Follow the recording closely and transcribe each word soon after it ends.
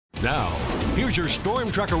Now, here's your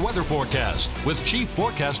Storm Tracker weather forecast with Chief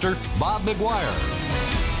Forecaster Bob McGuire.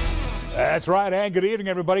 That's right, and good evening,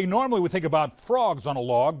 everybody. Normally we think about frogs on a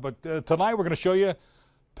log, but tonight we're going to show you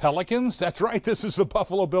pelicans. That's right, this is the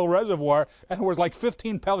Buffalo Bill Reservoir, and there was like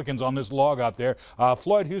 15 pelicans on this log out there.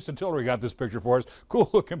 Floyd Houston Tillery got this picture for us. Cool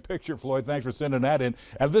looking picture, Floyd. Thanks for sending that in.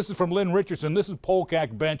 And this is from Lynn Richardson. This is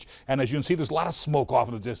Polecack Bench, and as you can see, there's a lot of smoke off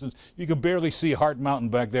in the distance. You can barely see Hart Mountain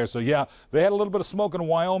back there. So yeah, they had a little bit of smoke in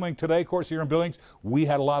Wyoming today. Of course, here in Billings, we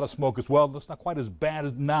had a lot of smoke as well. It's not quite as bad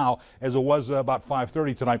as now as it was about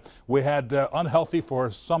 5:30 tonight. We had unhealthy for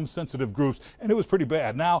some sensitive groups, and it was pretty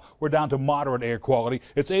bad. Now we're down to moderate air quality.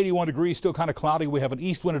 It's 81 degrees, still kind of cloudy. We have an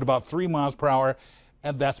east wind at about 3 miles per hour,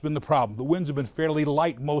 and that's been the problem. The winds have been fairly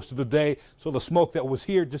light most of the day, so the smoke that was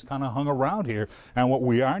here just kind of hung around here. And what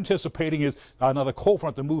we are anticipating is another cold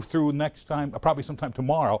front to move through next time, probably sometime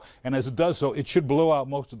tomorrow. And as it does so, it should blow out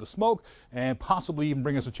most of the smoke and possibly even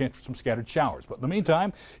bring us a chance for some scattered showers. But in the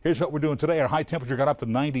meantime, here's what we're doing today. Our high temperature got up to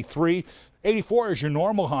 93. 84 is your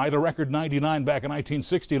normal high. The record 99 back in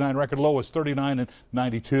 1969. Record low is 39 and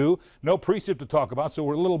 92. No precip to talk about, so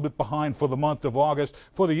we're a little bit behind for the month of August.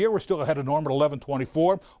 For the year, we're still ahead of normal at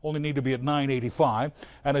 1124. Only need to be at 985.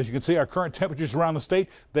 And as you can see, our current temperatures around the state,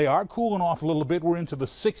 they are cooling off a little bit. We're into the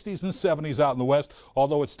 60s and 70s out in the west,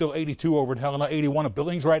 although it's still 82 over at Helena, 81 at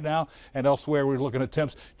Billings right now. And elsewhere, we're looking at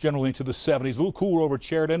temps generally into the 70s. A little cooler over at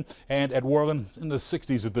Sheridan and at Worland in the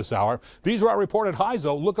 60s at this hour. These are our reported highs,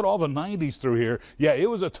 though. Look at all the 90s through here. Yeah, it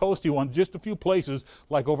was a toasty one. Just a few places,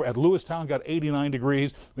 like over at Lewistown, got 89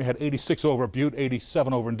 degrees. We had 86 over at Butte,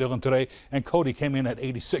 87 over in Dillon today, and Cody came in at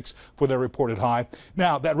 86 for their reported high.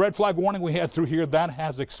 Now, that red flag warning we had through here, that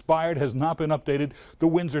has expired, has not been updated. The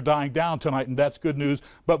winds are dying down tonight, and that's good news,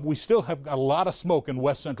 but we still have got a lot of smoke in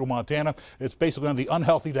west central Montana. It's basically on the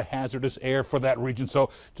unhealthy to hazardous air for that region,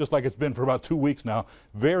 so just like it's been for about 2 weeks now,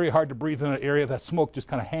 very hard to breathe in that area. That smoke just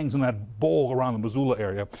kind of hangs in that bowl around the Missoula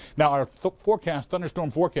area. Now, our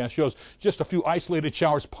thunderstorm forecast shows just a few isolated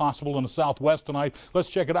showers possible in the southwest tonight.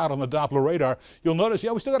 Let's check it out on the Doppler radar. You'll notice,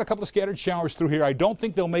 yeah, we still got a couple of scattered showers through here. I don't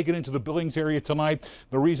think they'll make it into the Billings area tonight.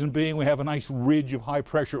 The reason being we have a nice ridge of high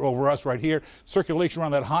pressure over us right here. Circulation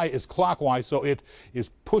around that high is clockwise, so it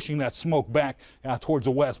is pushing that smoke back towards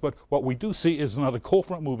the west. But what we do see is another cold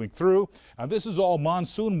front moving through. And this is all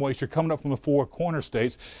monsoon moisture coming up from the four corner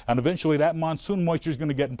states. And eventually that monsoon moisture is going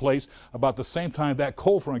to get in place about the same time that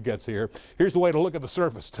cold front gets here. Here's the way to look at the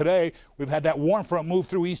surface. Today, we've had that warm front move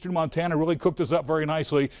through eastern Montana, really cooked us up very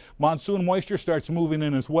nicely. Monsoon moisture starts moving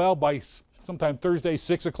in as well by sometime Thursday,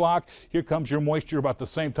 6 o'clock. Here comes your moisture about the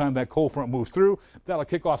same time that cold front moves through. That'll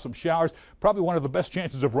kick off some showers. Probably one of the best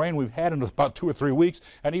chances of rain we've had in about 2 or 3 weeks.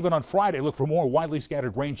 And even on Friday, look for more widely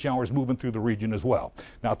scattered rain showers moving through the region as well.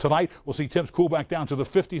 Now tonight, we'll see temps cool back down to the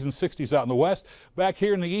 50s and 60s out in the west. Back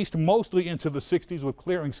here in the east, mostly into the 60s with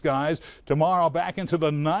clearing skies. Tomorrow, back into the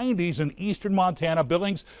 90s in eastern Montana.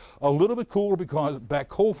 Billings, a little bit cooler because that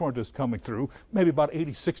cold front is coming through, maybe about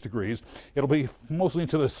 86 degrees. It'll be mostly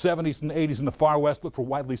into the 70s and 80s in the far west. Look for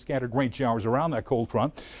widely scattered rain showers around that cold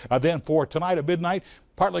front. Then for tonight at midnight,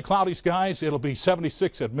 partly cloudy skies. It'll be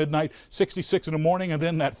 76 at midnight, 66 in the morning, and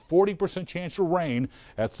then that 40% chance for rain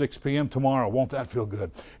at 6 p.m. tomorrow. Won't that feel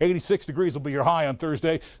good? 86 degrees will be your high on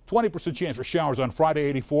Thursday. 20% chance for showers on Friday,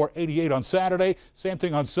 84, 88 on Saturday. Same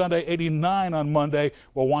thing on Sunday, 89 on Monday.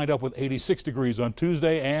 We'll wind up with 86 degrees on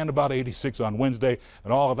Tuesday and about 86 on Wednesday.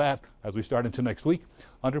 And all of that as we start into next week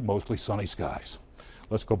under mostly sunny skies.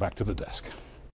 Let's go back to the desk.